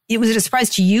 Was it a surprise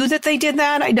to you that they did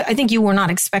that? I think you were not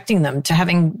expecting them to,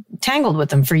 having tangled with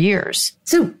them for years.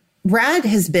 So Brad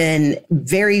has been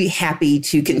very happy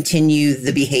to continue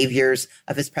the behaviors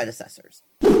of his predecessors.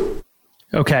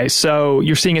 Okay, so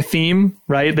you're seeing a theme,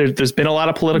 right? There's been a lot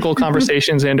of political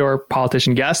conversations and or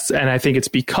politician guests, and I think it's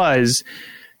because,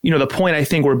 the point I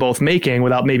think we're both making,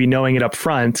 without maybe knowing it up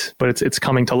front, but it's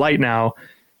coming to light now,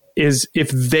 is if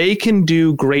they can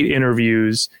do great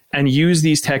interviews and use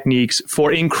these techniques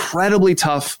for incredibly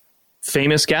tough,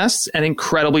 famous guests and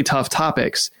incredibly tough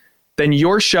topics, then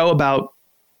your show about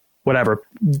whatever,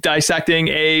 dissecting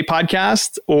a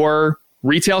podcast or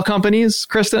retail companies,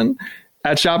 Kristen,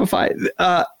 at Shopify,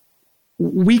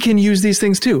 we can use these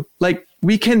things too. Like,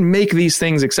 we can make these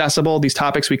things accessible, these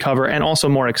topics we cover, and also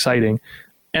more exciting.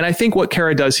 And I think what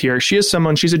Kara does here, she's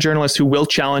a journalist who will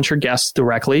challenge her guests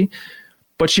directly,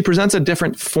 but she presents a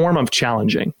different form of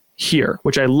challenging here,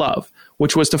 which I love,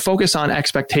 which was to focus on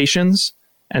expectations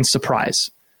and surprise.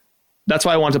 That's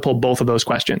why I wanted to pull both of those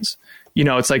questions.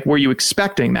 It's like, were you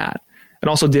expecting that? And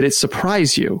also, did it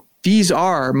surprise you? These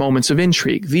are moments of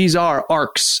intrigue. These are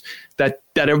arcs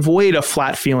that avoid a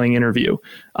flat feeling interview.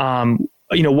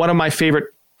 One of my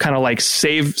favorite kind of like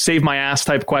save my ass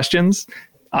type questions.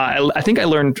 I think I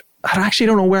learned, I actually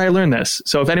don't know where I learned this.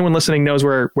 So if anyone listening knows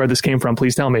where this came from,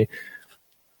 please tell me.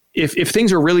 If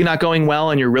things are really not going well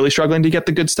and you're really struggling to get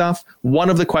the good stuff, one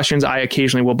of the questions I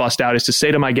occasionally will bust out is to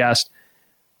say to my guest,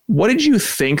 what did you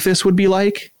think this would be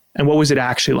like? And what was it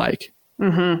actually like?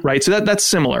 Mm-hmm. Right. So that's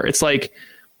similar. It's like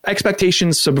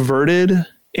expectations subverted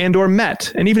and or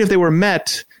met. And even if they were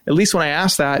met, at least when I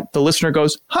ask that, the listener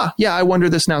goes, yeah, I wonder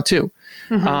this now too.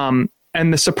 Mm-hmm.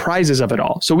 And the surprises of it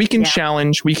all. So we can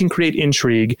challenge, we can create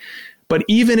intrigue. But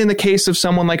even in the case of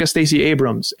someone like a Stacey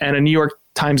Abrams and a New York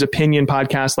Times opinion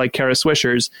podcast like Kara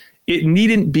Swisher's, it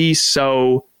needn't be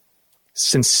so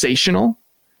sensational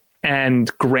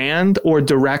and grand or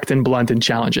direct and blunt and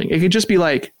challenging. It could just be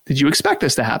like, did you expect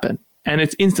this to happen? And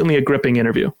it's instantly a gripping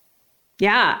interview.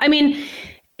 Yeah. I mean,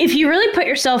 if you really put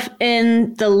yourself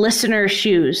in the listener's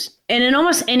shoes, and in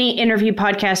almost any interview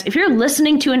podcast, if you're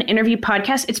listening to an interview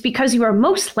podcast, it's because you are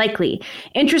most likely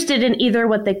interested in either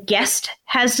what the guest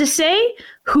has to say,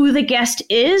 who the guest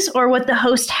is, or what the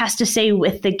host has to say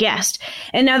with the guest.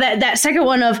 And now that second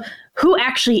one of who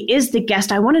actually is the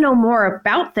guest, I want to know more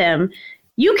about them.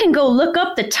 You can go look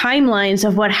up the timelines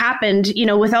of what happened,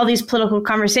 with all these political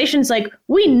conversations. Like,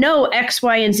 we know X,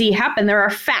 Y, and Z happened. There are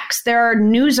facts. There are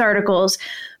news articles.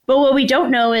 But what we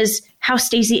don't know is how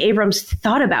Stacey Abrams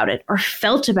thought about it or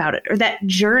felt about it or that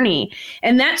journey.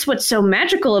 And that's what's so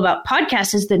magical about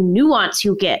podcasts is the nuance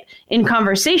you get in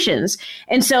conversations.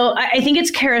 And so I think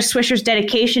it's Kara Swisher's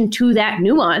dedication to that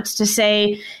nuance to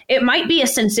say it might be a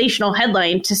sensational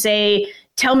headline to say,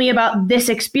 tell me about this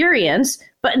experience.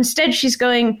 But instead she's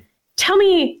going, tell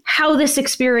me how this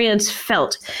experience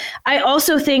felt. I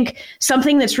also think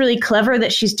something that's really clever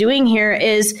that she's doing here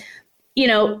is,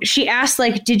 she asked,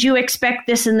 like, did you expect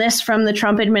this and this from the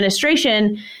Trump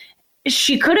administration?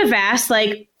 She could have asked,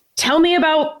 like, tell me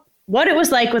about what it was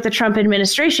like with the Trump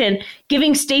administration,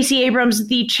 giving Stacey Abrams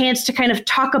the chance to kind of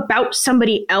talk about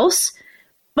somebody else.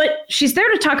 But she's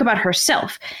there to talk about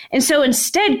herself. And so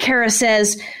instead, Kara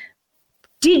says,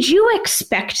 did you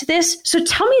expect this? So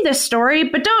tell me this story,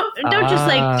 but don't just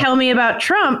like tell me about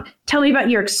Trump. Tell me about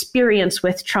your experience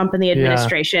with Trump and the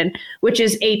administration, which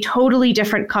is a totally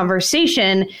different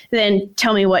conversation than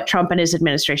tell me what Trump and his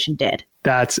administration did.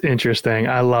 That's interesting.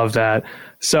 I love that.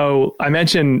 So I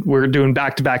mentioned we're doing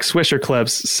back-to-back Swisher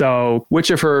clips. So which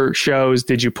of her shows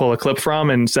did you pull a clip from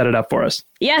and set it up for us?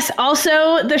 Yes.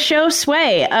 Also the show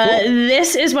Sway. Cool.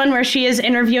 This is one where she is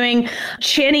interviewing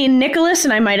Chani Nicholas,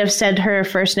 and I might have said her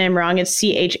first name wrong. It's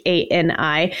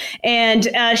Chani.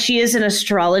 And she is an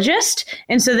astrologist.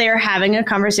 And so they're having a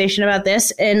conversation about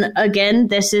this. And again,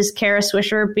 this is Kara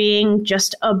Swisher being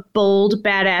just a bold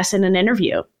badass in an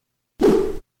interview.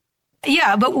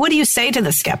 Yeah, but what do you say to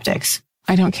the skeptics?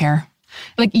 I don't care.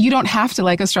 Like, you don't have to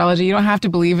like astrology. You don't have to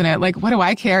believe in it. Like, what do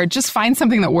I care? Just find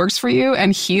something that works for you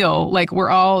and heal. Like, we're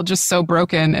all just so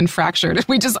broken and fractured.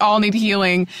 We just all need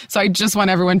healing. So I just want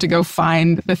everyone to go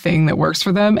find the thing that works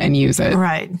for them and use it.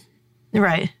 Right.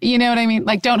 Right. You know what I mean?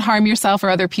 Like, don't harm yourself or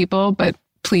other people, but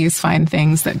please find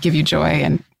things that give you joy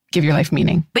and give your life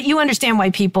meaning. But you understand why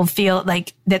people feel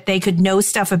like that they could know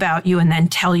stuff about you and then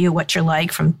tell you what you're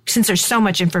like since there's so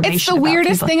much information. It's the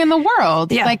weirdest thing in the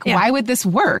world. Yeah, like, why would this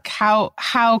work?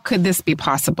 How could this be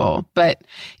possible? But,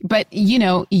 you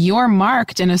know, you're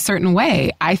marked in a certain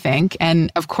way, I think.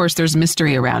 And of course, there's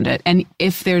mystery around it. And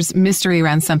if there's mystery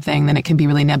around something, then it can be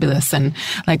really nebulous and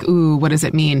like, ooh, what does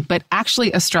it mean? But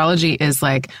actually, astrology is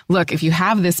like, look, if you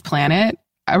have this planet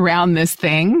around this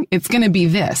thing, it's going to be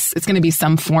this. It's going to be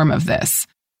some form of this.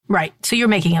 Right. So you're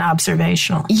making an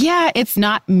observational. Yeah. It's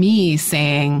not me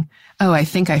saying, oh, I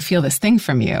think I feel this thing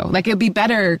from you. Like, it'd be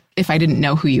better if I didn't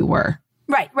know who you were.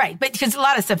 Right. Right. But because a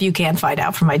lot of stuff you can find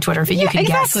out from my Twitter feed. Yeah, you can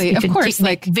exactly. guess. Of course.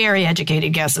 Make very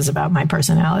educated guesses about my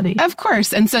personality. Of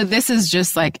course. And so this is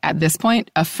just like, at this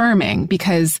point, affirming,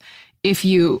 because if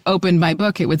you opened my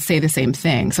book, it would say the same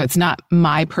thing. So it's not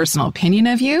my personal opinion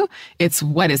of you. It's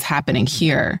what is happening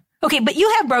here. Okay, but you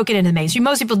have broken into the mainstream.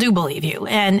 Most people do believe you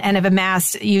and have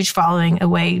amassed a huge following a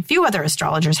way few other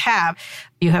astrologers have.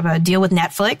 You have a deal with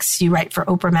Netflix. You write for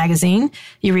Oprah Magazine.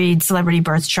 You read celebrity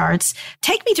birth charts.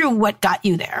 Take me through what got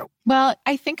you there. Well,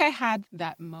 I think I had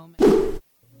that moment.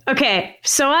 Okay,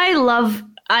 so I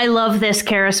love this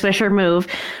Kara Swisher move.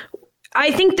 I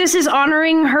think this is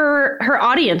honoring her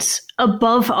audience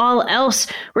above all else,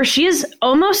 where she is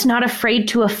almost not afraid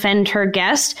to offend her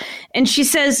guest. And she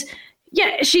says,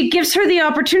 yeah, she gives her the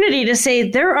opportunity to say,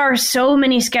 there are so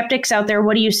many skeptics out there.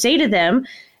 What do you say to them?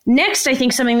 Next, I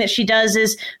think something that she does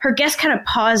is her guest kind of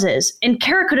pauses, and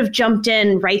Kara could have jumped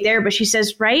in right there, but she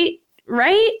says, right?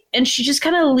 And she just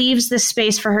kind of leaves this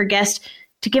space for her guest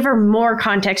to give her more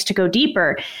context to go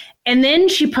deeper. And then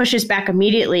she pushes back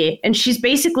immediately. And she's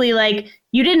basically like,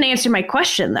 you didn't answer my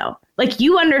question, though. Like,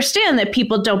 you understand that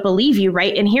people don't believe you,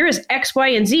 right? And here is X, Y,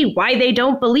 and Z, why they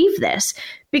don't believe this.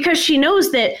 Because she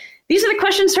knows that these are the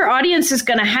questions her audience is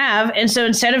going to have. And so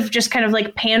instead of just kind of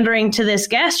like pandering to this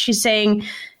guest, she's saying,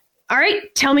 all right,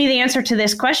 tell me the answer to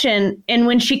this question. And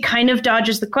when she kind of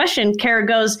dodges the question, Kara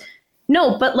goes,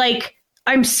 no, but like,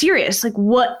 I'm serious. Like,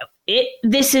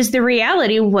 this is the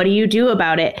reality. What do you do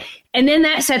about it? And then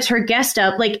that sets her guest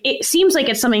up. Like, it seems like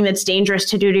it's something that's dangerous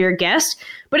to do to your guest,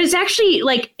 but it's actually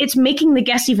like, it's making the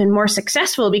guest even more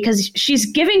successful because she's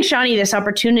giving Shani this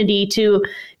opportunity to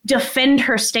defend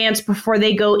her stance before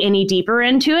they go any deeper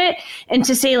into it. And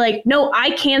to say like, no,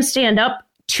 I can stand up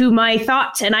to my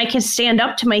thoughts and I can stand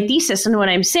up to my thesis and what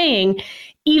I'm saying,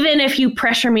 even if you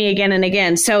pressure me again and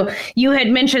again. So you had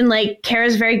mentioned like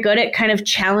Kara's very good at kind of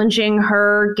challenging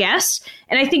her guests.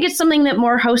 And I think it's something that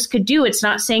more hosts could do. It's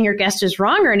not saying your guest is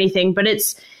wrong or anything, but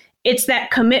it's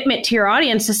that commitment to your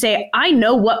audience to say, I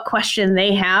know what question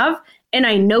they have. And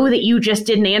I know that you just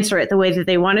didn't answer it the way that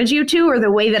they wanted you to, or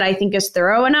the way that I think is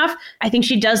thorough enough. I think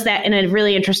she does that in a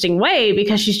really interesting way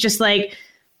because she's just like,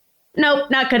 nope,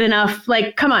 not good enough.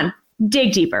 Like, come on,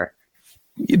 dig deeper.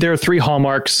 There are three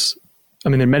hallmarks. I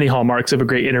mean, there are many hallmarks of a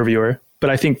great interviewer, but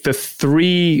I think the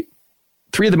three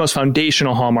of the most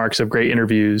foundational hallmarks of great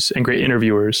interviews and great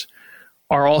interviewers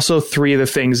are also three of the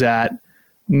things that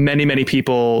many, many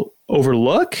people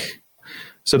overlook.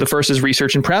 So the first is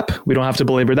research and prep. We don't have to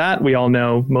belabor that. We all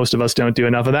know most of us don't do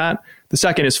enough of that. The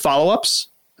second is follow-ups.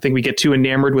 I think we get too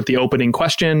enamored with the opening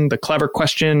question, the clever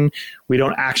question. We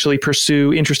don't actually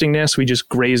pursue interestingness. We just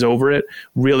glaze over it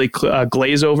really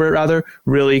quickly,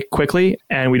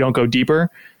 and we don't go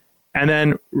deeper. And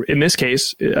then in this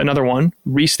case, another one,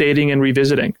 restating and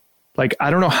revisiting. Like, I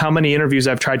don't know how many interviews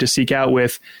I've tried to seek out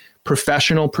with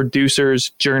professional producers,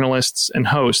 journalists, and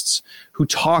hosts who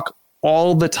talk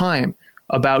all the time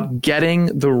about getting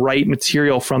the right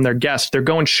material from their guests. They're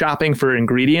going shopping for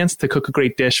ingredients to cook a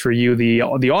great dish for you, the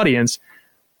audience,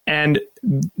 and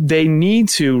they need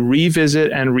to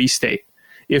revisit and restate.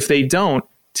 If they don't,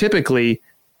 typically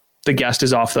the guest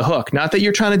is off the hook. Not that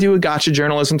you're trying to do a gotcha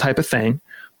journalism type of thing,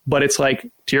 but it's like,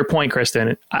 to your point,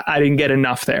 Kristen, I didn't get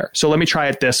enough there. So let me try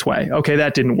it this way. Okay,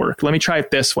 that didn't work. Let me try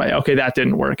it this way. Okay, that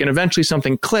didn't work. And eventually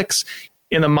something clicks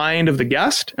in the mind of the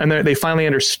guest and they finally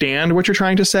understand what you're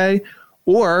trying to say.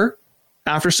 Or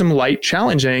after some light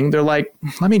challenging, they're like,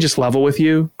 let me just level with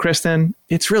you, Kristen.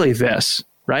 It's really this,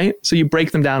 right? So you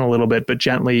break them down a little bit, but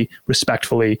gently,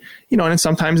 respectfully, and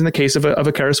sometimes in the case of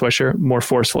a Kara Swisher, more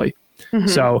forcefully. Mm-hmm.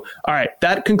 So, all right,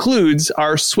 that concludes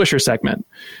our Swisher segment.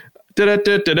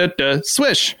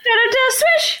 Swish.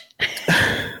 Swish.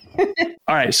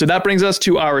 All right. So that brings us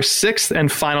to our sixth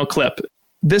and final clip.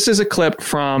 This is a clip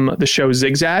from the show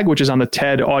Zigzag, which is on the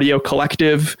TED Audio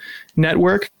Collective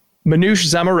network. Manoush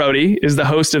Zomorodi is the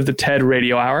host of the TED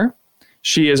Radio Hour.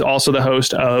 She is also the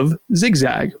host of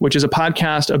Zigzag, which is a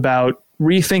podcast about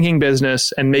rethinking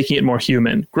business and making it more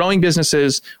human, growing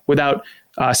businesses without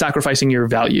sacrificing your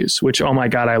values, which, oh my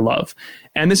God, I love.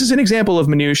 And this is an example of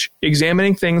Manoush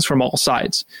examining things from all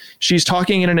sides. She's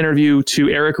talking in an interview to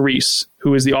Eric Ries,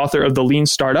 who is the author of The Lean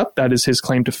Startup. That is his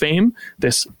claim to fame,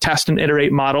 this test and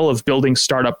iterate model of building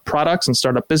startup products and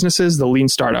startup businesses, the Lean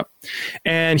Startup.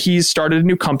 And he's started a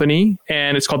new company,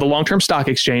 and it's called the Long-Term Stock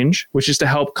Exchange, which is to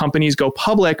help companies go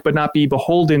public but not be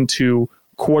beholden to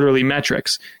quarterly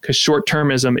metrics, because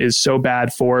short-termism is so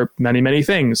bad for many, many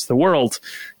things, the world,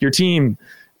 your team,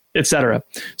 etc.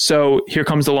 So here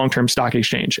comes the Long-Term Stock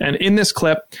Exchange. And in this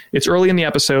clip, it's early in the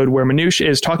episode where Manoush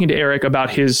is talking to Eric about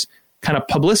his kind of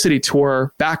publicity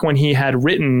tour back when he had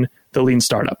written The Lean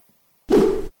Startup.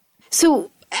 So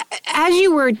as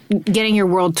you were getting your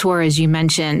world tour, as you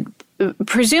mentioned,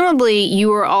 presumably you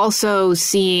were also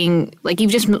seeing, like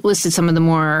you've just listed some of the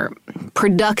more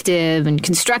productive and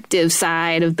constructive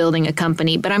side of building a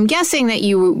company, but I'm guessing that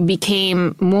you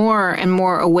became more and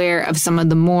more aware of some of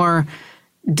the more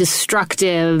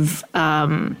destructive,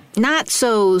 not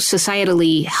so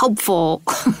societally helpful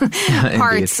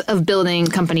parts of building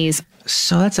companies.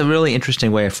 So that's a really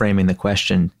interesting way of framing the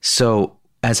question. So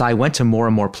as I went to more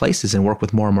and more places and worked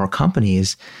with more and more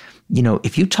companies, you know,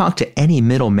 if you talk to any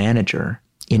middle manager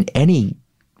in any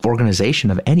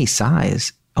organization of any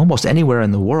size, almost anywhere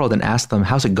in the world, and ask them,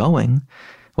 how's it going?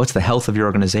 What's the health of your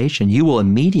organization? You will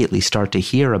immediately start to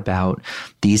hear about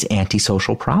these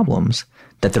antisocial problems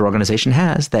that their organization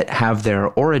has that have their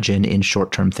origin in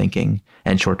short-term thinking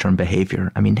and short-term behavior.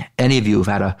 I mean, any of you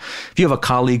if you have a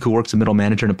colleague who works a middle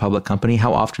manager in a public company,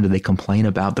 how often do they complain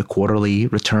about the quarterly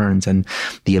returns and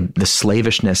the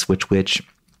slavishness which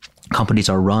companies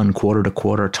are run quarter to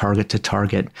quarter, target to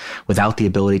target, without the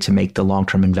ability to make the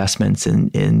long-term investments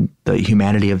in the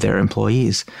humanity of their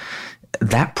employees?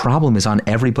 That problem is on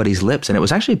everybody's lips, and it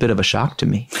was actually a bit of a shock to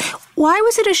me. Why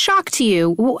was it a shock to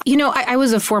you? Well, you know, I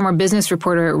was a former business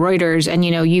reporter at Reuters, and,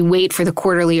 you know, you wait for the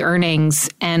quarterly earnings,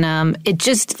 and it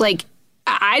just, like,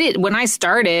 when I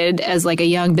started as, like, a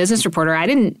young business reporter, I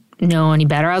didn't know any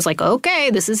better. I was like,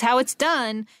 okay, this is how it's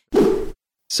done.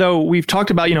 So we've talked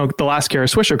about, you know, the last Kara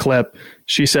Swisher clip.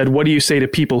 She said, what do you say to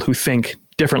people who think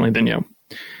differently than you?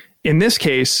 In this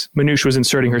case, Manoush was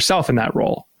inserting herself in that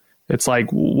role. It's like,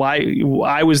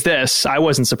 why was this? I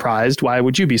wasn't surprised. Why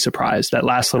would you be surprised? That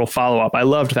last little follow-up. I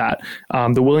loved that.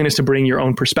 The willingness to bring your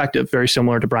own perspective, very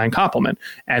similar to Brian Koppelman,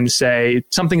 and say,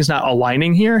 something's not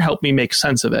aligning here. Help me make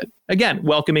sense of it. Again,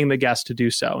 welcoming the guest to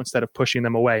do so instead of pushing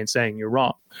them away and saying you're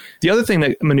wrong. The other thing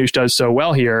that Manoush does so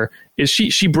well here is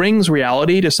she brings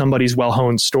reality to somebody's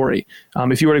well-honed story.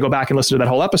 If you were to go back and listen to that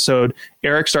whole episode,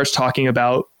 Eric starts talking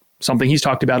about something he's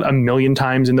talked about a million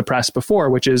times in the press before,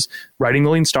 which is writing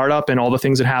the Lean Startup and all the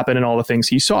things that happened and all the things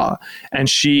he saw. And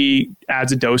she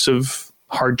adds a dose of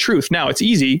hard truth. Now, it's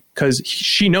easy because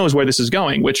she knows where this is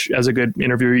going, which as a good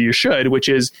interviewer you should, which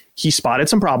is he spotted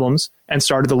some problems and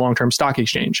started the Long-Term Stock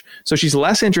Exchange. So she's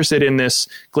less interested in this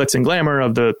glitz and glamour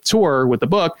of the tour with the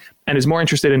book and is more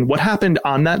interested in what happened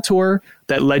on that tour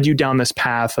that led you down this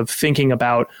path of thinking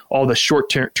about all the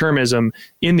short-termism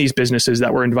in these businesses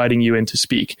that were inviting you in to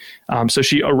speak. So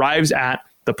she arrives at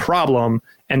the problem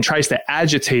and tries to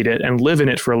agitate it and live in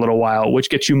it for a little while, which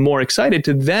gets you more excited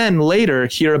to then later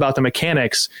hear about the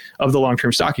mechanics of the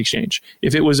Long-Term Stock Exchange.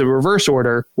 If it was a reverse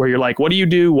order where you're like, what do you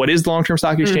do? What is the Long-Term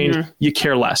Stock Exchange? Mm-hmm. You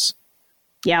care less.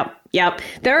 Yep.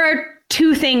 There are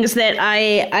two things that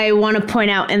I want to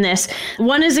point out in this.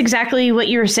 One is exactly what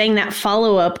you were saying, that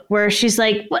follow-up where she's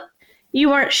like, what?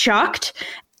 You aren't shocked?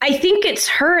 I think it's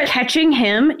her catching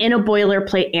him in a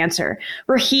boilerplate answer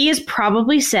where he has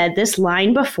probably said this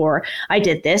line before. I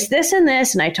did this, this, and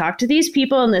this, and I talked to these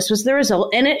people, and this was the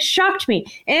result, and it shocked me,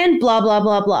 and blah, blah,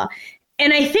 blah, blah.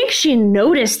 And I think she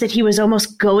noticed that he was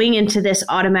almost going into this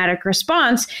automatic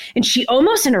response, and she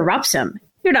almost interrupts him.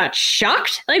 You're not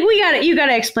shocked? Like, you got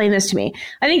to explain this to me.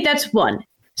 I think that's one.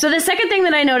 So the second thing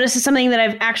that I noticed is something that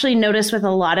I've actually noticed with a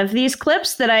lot of these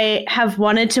clips that I have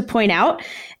wanted to point out,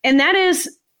 and that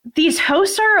is these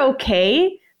hosts are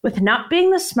okay with not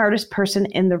being the smartest person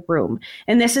in the room.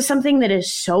 And this is something that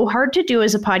is so hard to do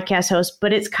as a podcast host,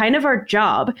 but it's kind of our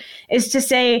job, is to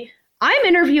say, I'm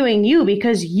interviewing you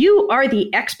because you are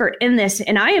the expert in this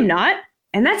and I am not.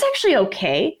 And that's actually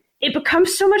okay. It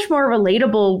becomes so much more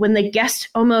relatable when the guest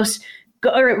when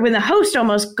the host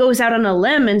almost goes out on a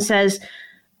limb and says,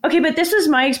 okay, but this was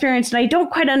my experience and I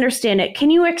don't quite understand it. Can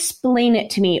you explain it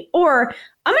to me? Or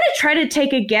I'm going to try to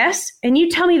take a guess and you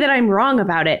tell me that I'm wrong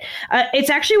about it.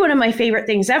 It's actually one of my favorite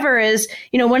things ever is,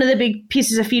 one of the big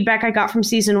pieces of feedback I got from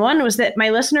season 1 was that my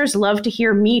listeners love to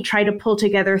hear me try to pull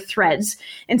together threads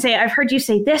and say, I've heard you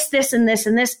say this, this, and this,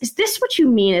 and this. Is this what you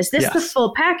mean? Is this the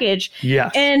full package?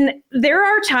 Yes. And there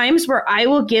are times where I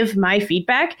will give my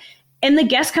feedback and the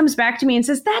guest comes back to me and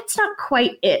says, that's not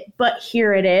quite it, but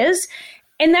here it is.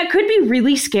 And that could be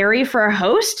really scary for a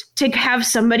host to have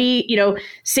somebody,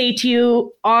 say to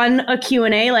you on a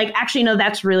Q&A, like, actually, no,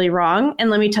 that's really wrong.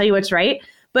 And let me tell you what's right.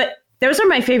 But those are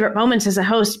my favorite moments as a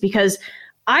host because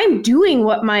I'm doing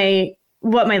what my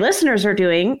listeners are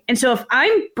doing. And so if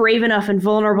I'm brave enough and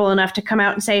vulnerable enough to come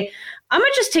out and say, I'm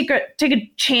going to just take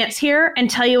a chance here and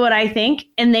tell you what I think,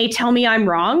 and they tell me I'm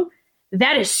wrong,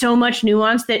 that is so much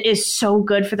nuance that is so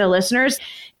good for the listeners.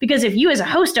 Because if you as a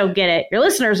host don't get it, your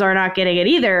listeners are not getting it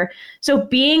either. So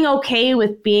being okay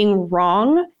with being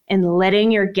wrong and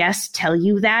letting your guests tell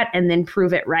you that and then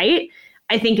prove it right,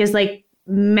 I think is like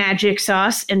magic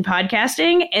sauce in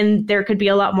podcasting. And there could be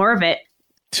a lot more of it.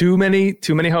 Too many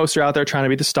hosts are out there trying to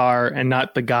be the star and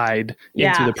not the guide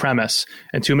into the premise.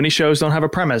 And too many shows don't have a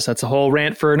premise. That's a whole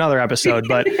rant for another episode.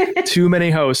 But too many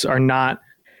hosts are not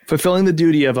fulfilling the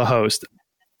duty of a host.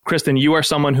 Kristen, you are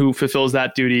someone who fulfills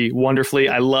that duty wonderfully.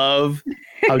 I love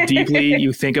how deeply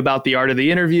you think about the art of the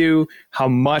interview, how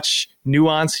much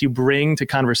nuance you bring to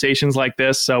conversations like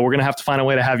this. So we're going to have to find a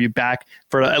way to have you back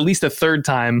for at least a third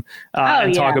time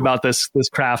and talk about this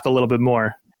craft a little bit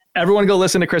more. Everyone go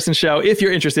listen to Kristen's show if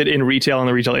you're interested in retail and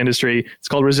the retail industry. It's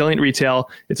called Resilient Retail.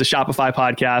 It's a Shopify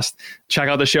podcast. Check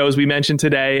out the shows we mentioned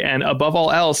today. And above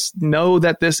all else, know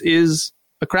that this is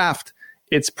a craft.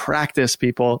 It's practice,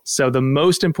 people. So the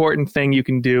most important thing you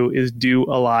can do is do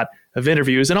a lot of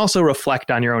interviews and also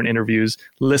reflect on your own interviews,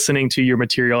 listening to your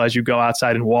material as you go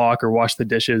outside and walk or wash the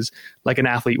dishes like an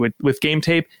athlete with game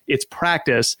tape. It's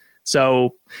practice.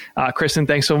 So, Kristen,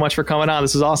 thanks so much for coming on.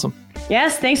 This is awesome.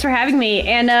 Yes, thanks for having me.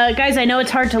 And guys, I know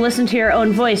it's hard to listen to your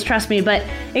own voice, trust me, but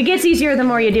it gets easier the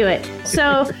more you do it.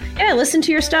 So, listen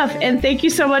to your stuff. And thank you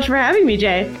so much for having me,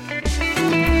 Jay.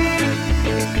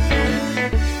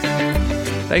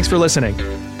 Thanks for listening.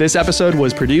 This episode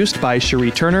was produced by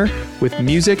Cherie Turner with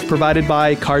music provided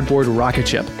by Cardboard Rocket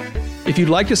Ship. If you'd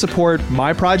like to support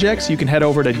my projects, you can head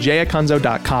over to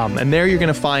jayacunzo.com, and there you're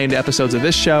going to find episodes of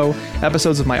this show,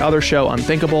 episodes of my other show,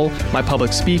 Unthinkable, my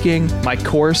public speaking, my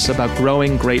course about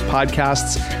growing great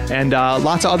podcasts, and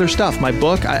lots of other stuff. My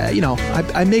book,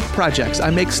 I make projects. I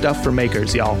make stuff for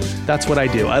makers, y'all. That's what I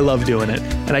do. I love doing it,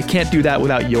 and I can't do that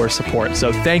without your support.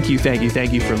 So thank you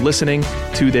for listening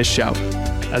to this show.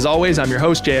 As always, I'm your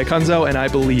host, Jay Acunzo, and I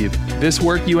believe this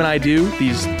work you and I do,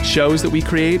 these shows that we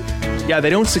create, they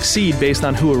don't succeed based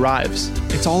on who arrives.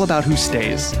 It's all about who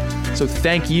stays. So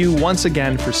thank you once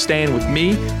again for staying with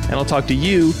me, and I'll talk to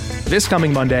you this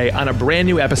coming Monday on a brand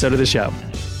new episode of the show.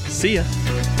 See ya.